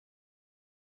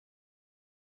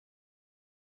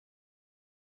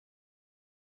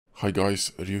Hi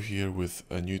guys, Ryu here with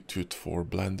a new tut for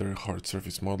Blender hard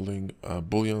surface modeling,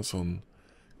 booleans on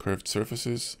curved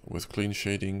surfaces with clean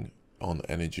shading on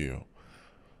any geo.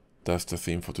 That's the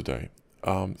theme for today.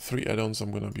 Three add-ons I'm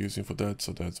going to be using for that,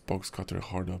 so that's box cutter,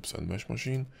 hard ups, and mesh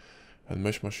machine. And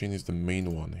mesh machine is the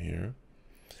main one here.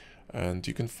 And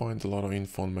you can find a lot of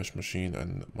info on mesh machine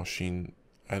and machine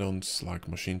add-ons like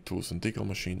machine tools and decal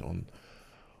machine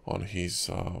on his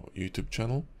YouTube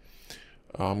channel.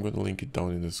 I'm going to link it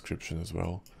down in the description as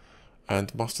well.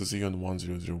 And Master Xeon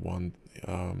 1001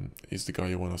 is the guy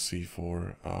you want to see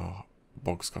for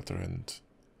box cutter and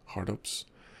hard ups.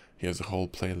 He has a whole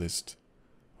playlist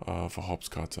for hops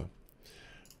cutter.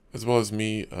 As well as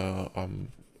me,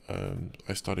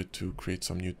 I started to create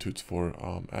some new tuts for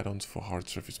add-ons for hard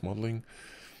surface modeling.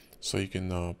 So you can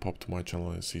pop to my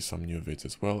channel and see some new vids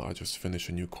as well. I just finished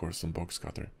a new course on box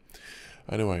cutter.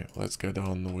 Anyway, let's get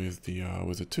on with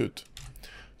the tut.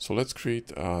 So let's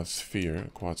create a sphere,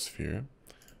 quad sphere.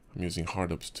 I'm using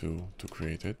hard ups to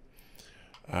create it,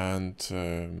 and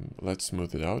let's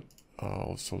smooth it out.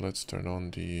 Also, let's turn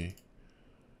on the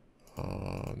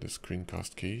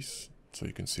screencast keys so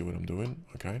you can see what I'm doing.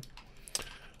 Okay,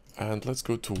 and let's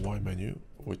go to Y menu,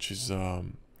 which is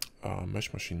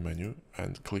mesh machine menu,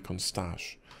 and click on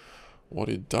stash. What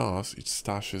it does, it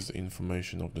stashes the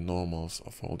information of the normals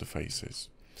of all the faces.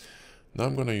 Now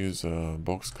I'm going to use a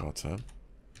box cutter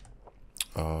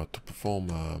to perform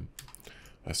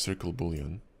a circle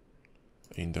boolean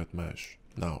in that mesh.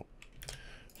 Now,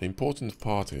 the important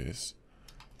part is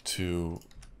to,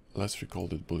 let's recall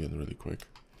that boolean really quick,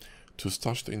 to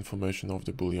stash the information of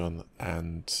the boolean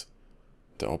and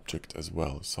the object as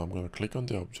well. So I'm going to click on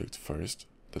the object first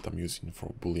that I'm using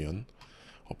for boolean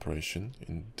operation.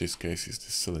 In this case is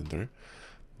the cylinder,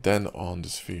 then on the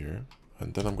sphere,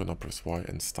 and then I'm going to press Y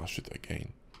and stash it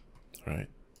again. Right?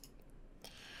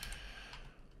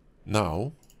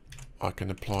 Now I can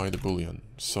apply the boolean.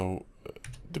 So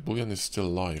the boolean is still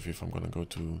live. If I'm going to go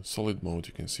to solid mode,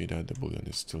 you can see that the boolean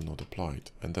is still not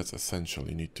applied, and that's essential.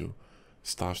 You need to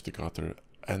stash the cutter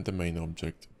and the main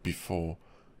object before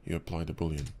you apply the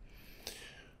boolean.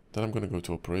 Then I'm going to go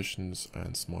to operations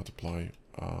and smart apply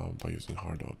by using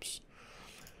hard ups.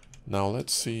 Now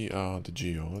let's see the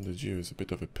geo. The geo is a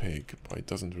bit of a pig, but it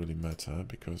doesn't really matter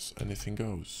because anything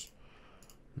goes.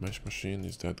 Mesh machine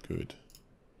is that good.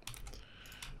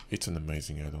 It's an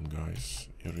amazing add-on, guys.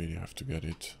 You really have to get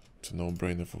it. It's a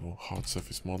no-brainer for hard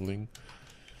surface modeling.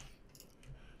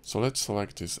 So let's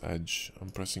select this edge.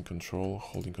 I'm pressing Control,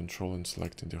 holding Control and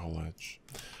selecting the whole edge.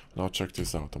 Now check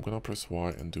this out. I'm gonna press Y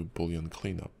and do boolean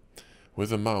cleanup. With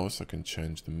the mouse, I can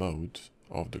change the mode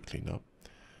of the cleanup.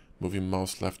 Moving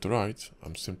mouse left to right,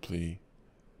 I'm simply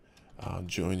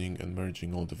joining and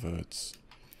merging all the verts.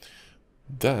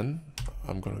 Then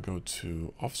I'm gonna go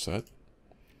to offset,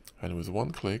 and with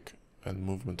one click and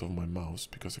movement of my mouse,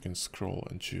 because I can scroll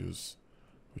and choose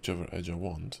whichever edge I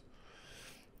want,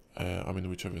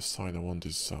 whichever side I want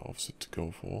this offset to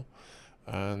go for.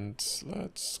 And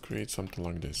let's create something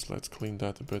like this. Let's clean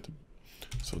that a bit.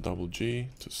 So double G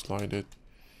to slide it.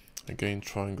 Again,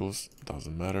 triangles,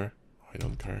 doesn't matter, I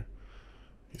don't care.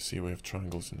 You see we have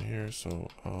triangles in here, so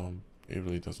it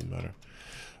really doesn't matter.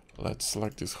 Let's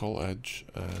select this whole edge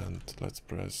and let's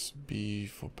press B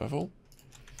for bevel.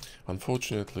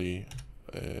 Unfortunately,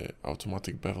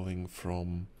 automatic beveling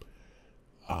from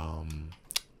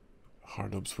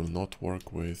hard ups will not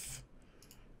work with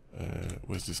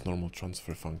this normal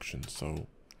transfer function, so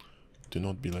do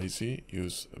not be lazy,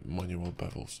 use manual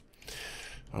bevels.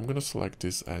 I'm gonna select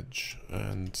this edge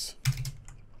and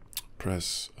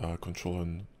press Control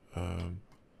and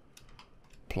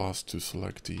plus to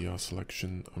select the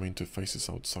selection, to faces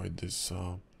outside this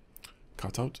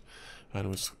cutout, and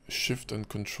with Shift and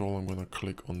Control I'm gonna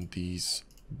click on these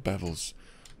bevels.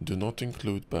 Do not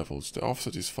include bevels. The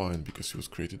offset is fine because it was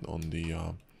created on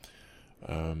the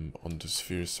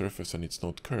sphere surface and it's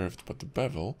not curved, but the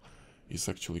bevel is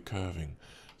actually curving.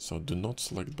 So do not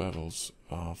select bevels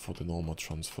for the normal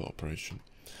transfer operation.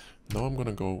 Now I'm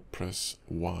gonna go press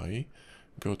Y,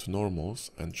 go to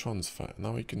normals and transfer.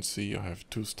 Now you can see I have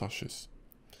two stashes,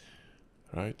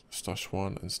 right? Stash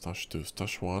 1 and stash 2.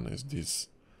 Stash 1 is this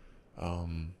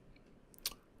the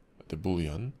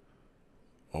boolean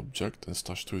object, and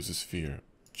stash 2 is a sphere.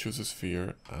 Choose a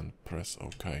sphere and press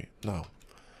OK. Now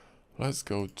let's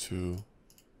go to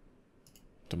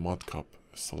the mud cup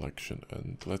selection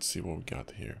and let's see what we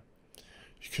got here.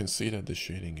 You can see that the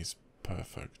shading is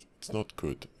perfect. It's not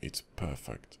good, it's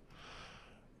perfect.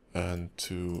 And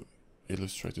to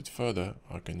illustrate it further,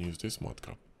 I can use this mud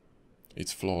cup.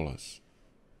 It's flawless.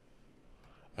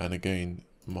 And again,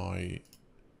 my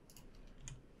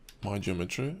my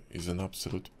geometry is an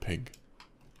absolute pig.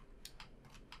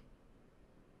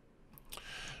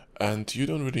 And you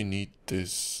don't really need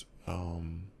this,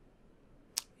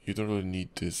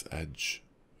 edge,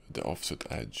 the offset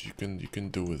edge. You can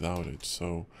do without it.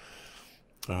 So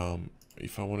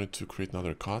if I wanted to create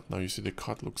another cut, now you see the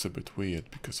cut looks a bit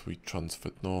weird because we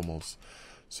transferred normals,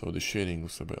 so the shading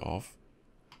looks a bit off.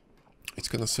 It's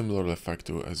kind of similar effect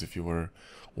to as if you were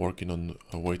working on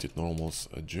a weighted normals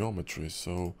geometry.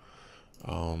 So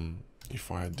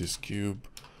if I had this cube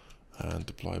and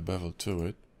apply bevel to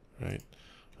it, right,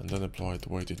 and then apply the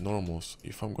weighted normals,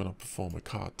 if I'm gonna perform a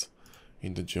cut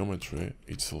in the geometry,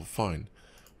 it's still fine.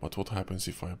 But what happens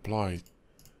if I apply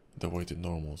the weighted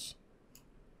normals?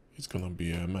 It's gonna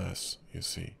be a mess, you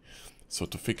see. So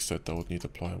to fix that, I would need to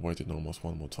apply weighted normals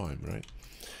one more time, right?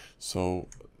 So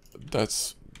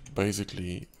that's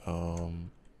basically,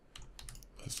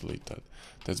 let's delete that.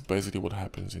 That's basically what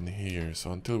happens in here.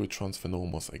 So until we transfer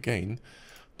normals again,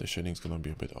 the shading is gonna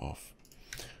be a bit off.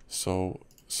 So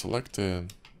select the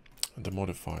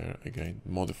modifier again,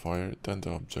 modifier, then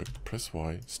the object, press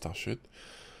Y, stash it.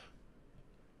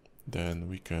 Then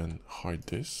we can hide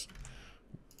this,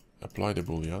 apply the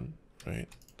boolean, right?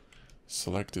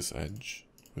 Select this edge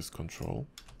with control.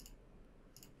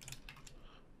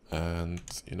 And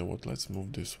you know what, let's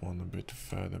move this one a bit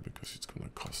further because it's gonna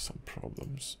cause some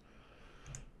problems.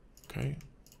 Okay.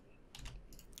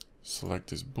 Select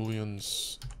these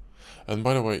booleans. And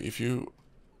by the way, if you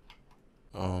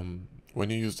when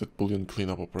you use that boolean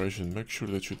cleanup operation, make sure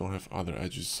that you don't have other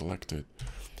edges selected,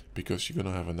 because you're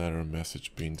gonna have an error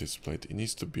message being displayed. It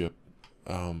needs to be a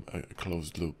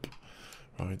closed loop,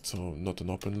 right? So not an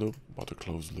open loop, but a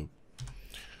closed loop.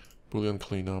 Boolean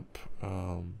cleanup,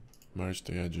 merge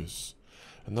the edges.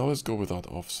 And now let's go without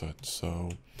offset.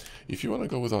 So if you want to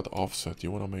go without offset,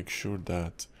 you want to make sure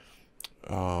that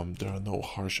there are no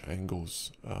harsh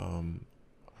angles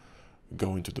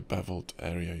going to the beveled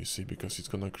area, you see, because it's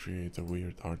gonna create a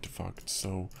weird artifact.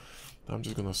 So I'm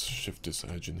just gonna shift this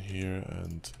edge in here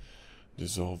and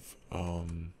dissolve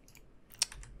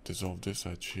this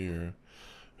edge here,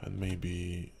 and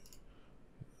maybe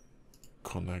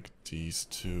connect these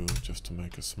two just to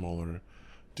make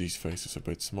these faces a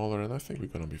bit smaller, and I think we're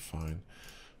gonna be fine.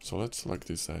 So let's select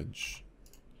this edge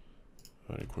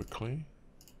very quickly,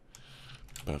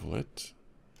 bevel it,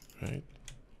 right?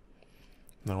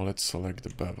 Now let's select the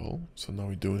bevel. So now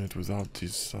we're doing it without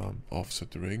this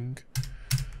offset ring.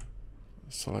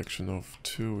 Selection of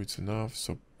 2, it's enough.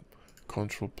 So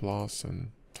Control plus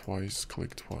and twice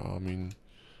click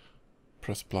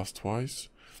press plus twice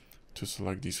to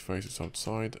select these faces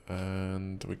outside,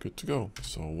 and we're good to go.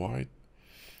 So white,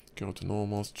 go to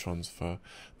normals, transfer.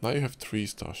 Now you have 3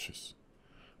 stashes,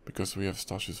 because we have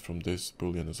stashes from this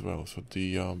boolean as well. So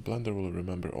the Blender will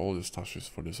remember all the stashes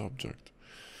for this object,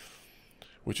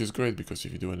 which is great because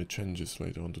if you do any changes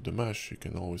later onto the mesh, you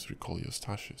can always recall your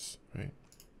stashes, right?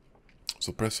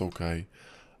 So press OK,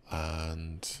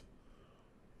 and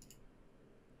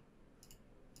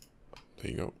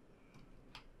there you go.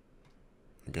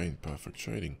 Again, perfect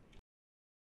shading.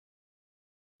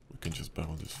 We can just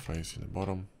bevel this face in the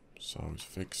bottom, so it's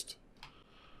fixed.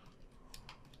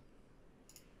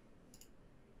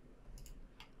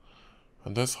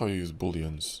 And that's how you use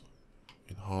booleans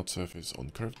in hard surface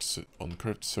on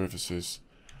curved surfaces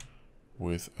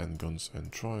with n-gons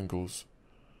and triangles,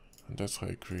 and that's how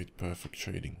you create perfect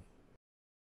shading.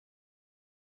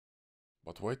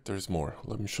 But wait, there's more.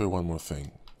 Let me show you one more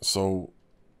thing. So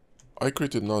I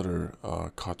created another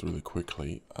cut really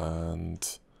quickly,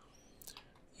 and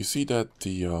you see that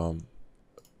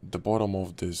the bottom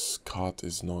of this cut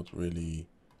is not really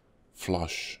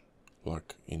flush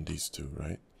like in these two,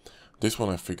 right? This one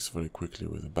I fixed very quickly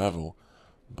with a bevel,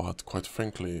 but quite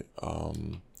frankly,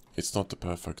 it's not the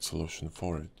perfect solution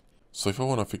for it. So if I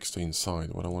want to fix the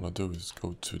inside, what I want to do is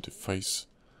go to the face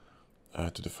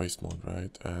mode,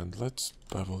 right? And let's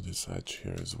bevel this edge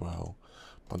here as well.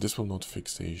 But this will not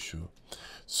fix the issue.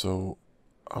 So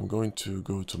I'm going to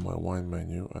go to my wine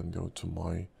menu and go to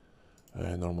my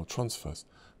normal transfers.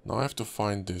 Now I have to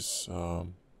find this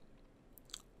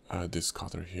this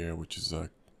cutter here, which is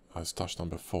stash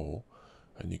number 4,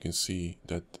 and you can see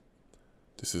that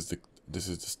this is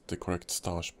the correct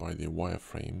stash by the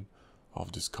wireframe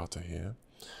of this cutter here.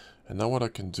 And now what I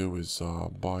can do is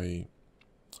by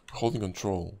holding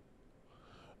Control,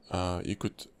 you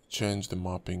could change the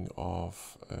mapping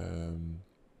of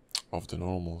the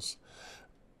normals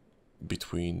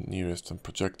between nearest and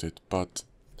projected, but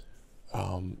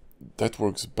that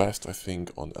works best, I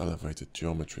think, on elevated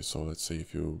geometry. So let's say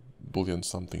if you boolean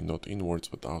something not inwards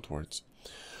but outwards.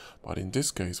 But in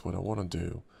this case, what I want to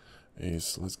do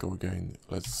is, let's go again,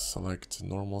 let's select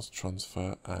normals,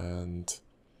 transfer, and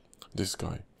this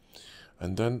guy.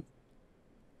 And then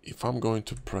if I'm going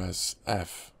to press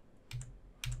F,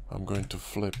 I'm going to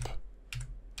flip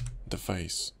the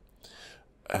face.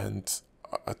 And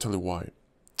I'll tell you why.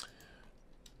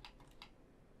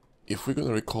 If we're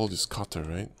gonna recall this cutter,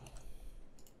 right?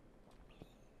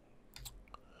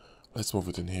 Let's move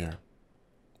it in here.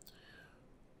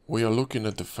 We are looking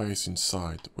at the face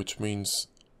inside, which means,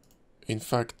 in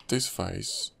fact, this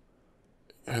face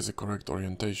has a correct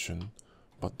orientation,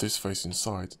 but this face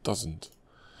inside doesn't.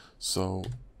 So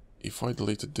if I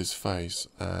deleted this face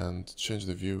and change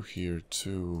the view here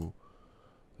to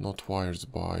not wires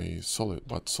by solid,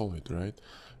 but solid, right?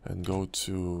 And go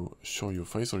to show you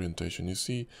face orientation, you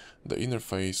see the inner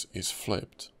face is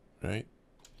flipped, right?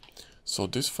 So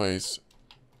this face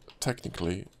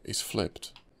technically is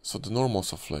flipped. So the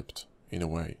normals are flipped in a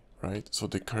way, right? So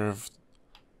they curve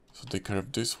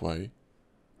this way,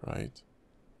 right?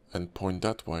 And point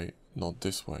that way, not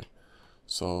this way.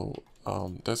 So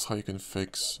that's how you can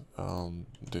fix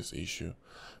this issue.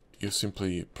 You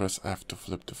simply press F to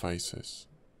flip the faces.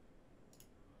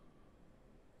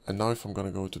 And now if I'm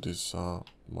gonna go to this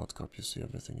mockup, you see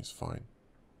everything is fine,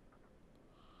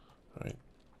 right?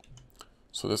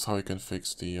 So that's how you can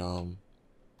fix the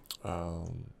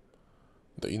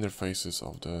interfaces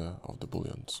of the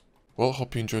booleans. Well,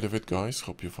 hope you enjoyed the vid, guys.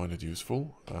 Hope you find it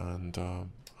useful, and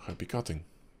happy cutting.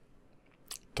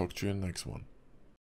 Talk to you in the next one.